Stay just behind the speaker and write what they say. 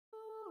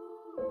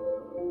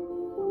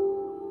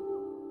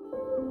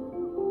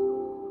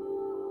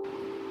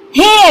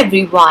Hey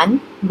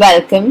everyone,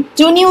 welcome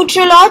to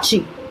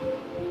Nutriologgy.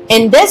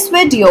 In this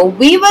video,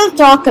 we will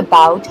talk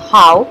about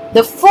how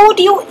the food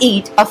you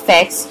eat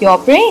affects your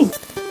brain.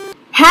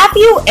 Have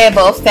you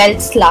ever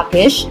felt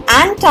sluggish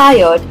and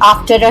tired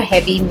after a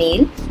heavy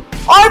meal,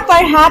 or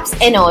perhaps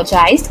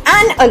energized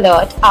and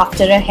alert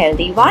after a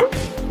healthy one?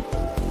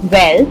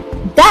 Well,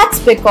 that's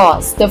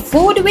because the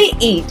food we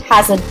eat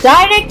has a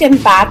direct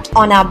impact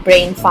on our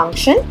brain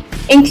function,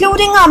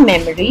 including our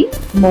memory,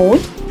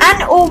 mood,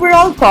 and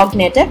overall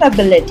cognitive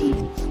ability.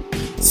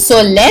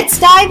 So let's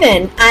dive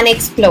in and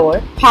explore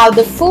how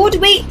the food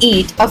we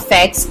eat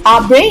affects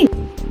our brain.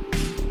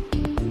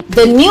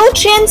 The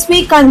nutrients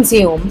we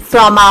consume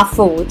from our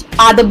food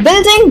are the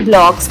building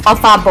blocks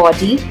of our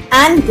body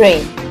and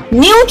brain.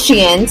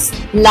 Nutrients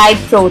like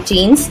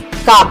proteins,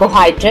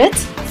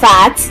 carbohydrates,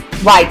 fats,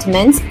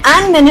 vitamins,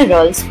 and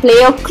minerals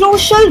play a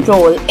crucial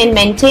role in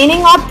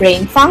maintaining our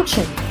brain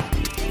function.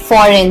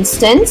 For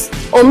instance,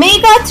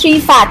 omega-3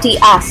 fatty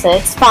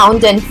acids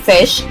found in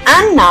fish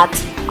and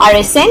nuts are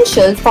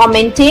essential for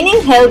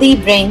maintaining healthy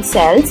brain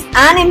cells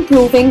and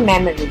improving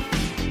memory.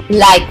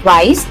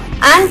 Likewise,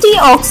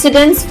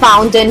 antioxidants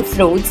found in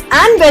fruits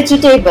and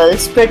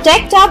vegetables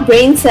protect our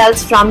brain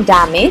cells from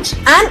damage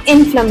and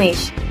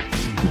inflammation.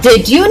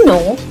 Did you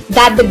know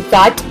that the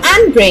gut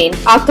and brain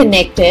are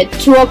connected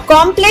through a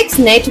complex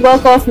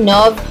network of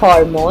nerve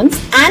hormones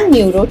and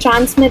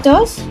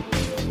neurotransmitters?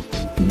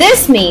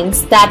 This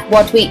means that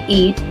what we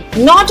eat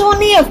not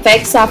only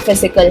affects our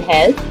physical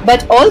health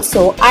but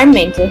also our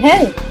mental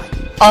health.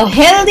 A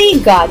healthy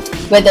gut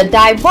with a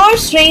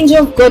diverse range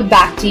of good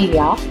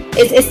bacteria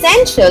is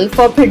essential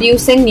for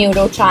producing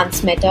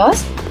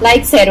neurotransmitters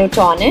like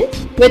serotonin,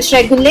 which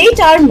regulate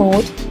our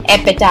mood,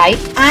 appetite,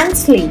 and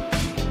sleep.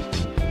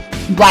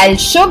 While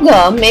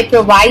sugar may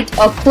provide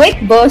a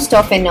quick burst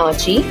of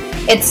energy,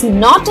 it's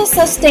not a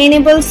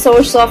sustainable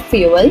source of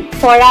fuel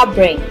for our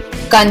brain.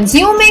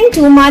 Consuming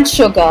too much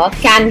sugar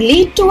can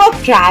lead to a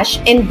crash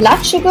in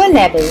blood sugar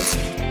levels,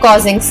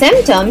 causing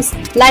symptoms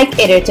like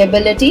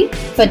irritability,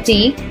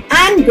 fatigue,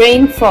 and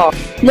brain fog.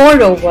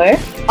 Moreover,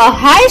 a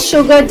high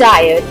sugar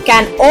diet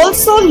can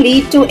also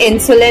lead to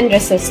insulin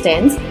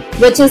resistance,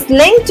 which is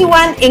linked to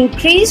an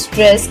increased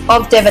risk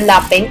of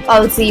developing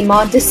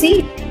Alzheimer's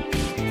disease.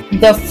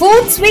 The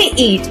foods we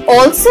eat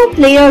also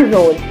play a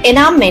role in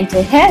our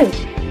mental health.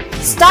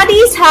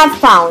 Studies have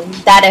found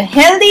that a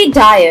healthy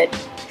diet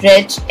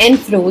rich in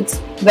fruits,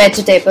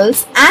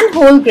 vegetables, and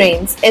whole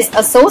grains is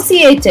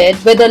associated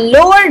with a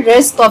lower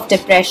risk of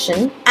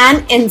depression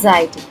and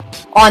anxiety.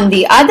 On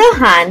the other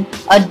hand,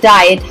 a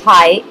diet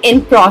high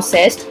in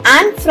processed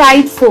and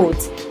fried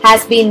foods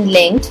has been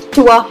linked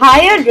to a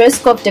higher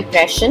risk of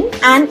depression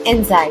and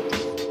anxiety.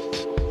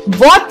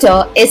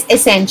 Water is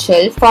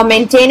essential for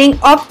maintaining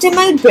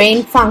optimal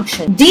brain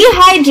function.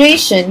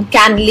 Dehydration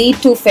can lead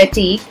to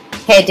fatigue,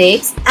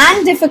 headaches,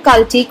 and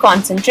difficulty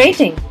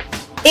concentrating.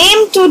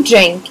 Aim to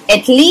drink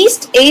at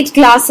least 8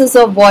 glasses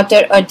of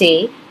water a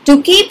day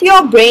to keep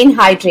your brain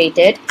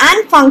hydrated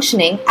and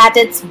functioning at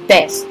its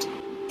best.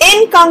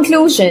 In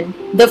conclusion,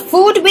 the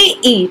food we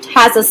eat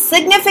has a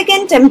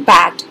significant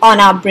impact on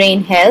our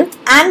brain health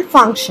and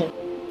function.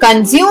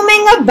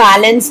 Consuming a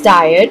balanced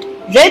diet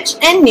rich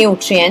in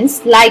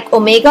nutrients like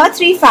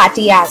omega-3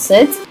 fatty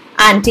acids,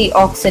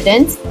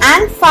 antioxidants,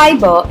 and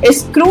fiber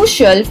is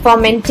crucial for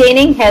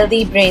maintaining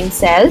healthy brain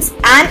cells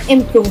and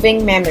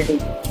improving memory.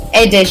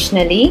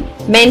 Additionally,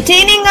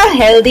 maintaining a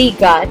healthy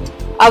gut,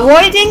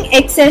 avoiding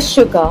excess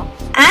sugar,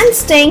 and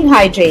staying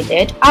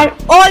hydrated are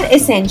all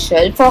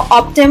essential for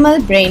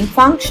optimal brain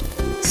function.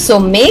 So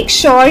make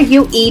sure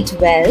you eat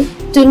well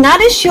to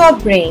nourish your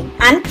brain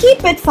and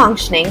keep it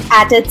functioning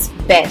at its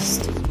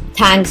best.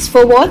 Thanks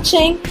for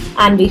watching,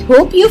 and we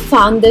hope you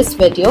found this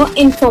video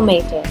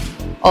informative.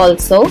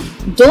 Also,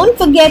 don't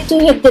forget to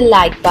hit the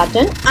like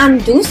button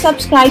and do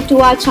subscribe to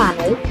our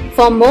channel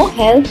for more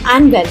health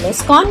and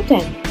wellness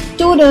content.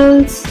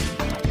 Toodles!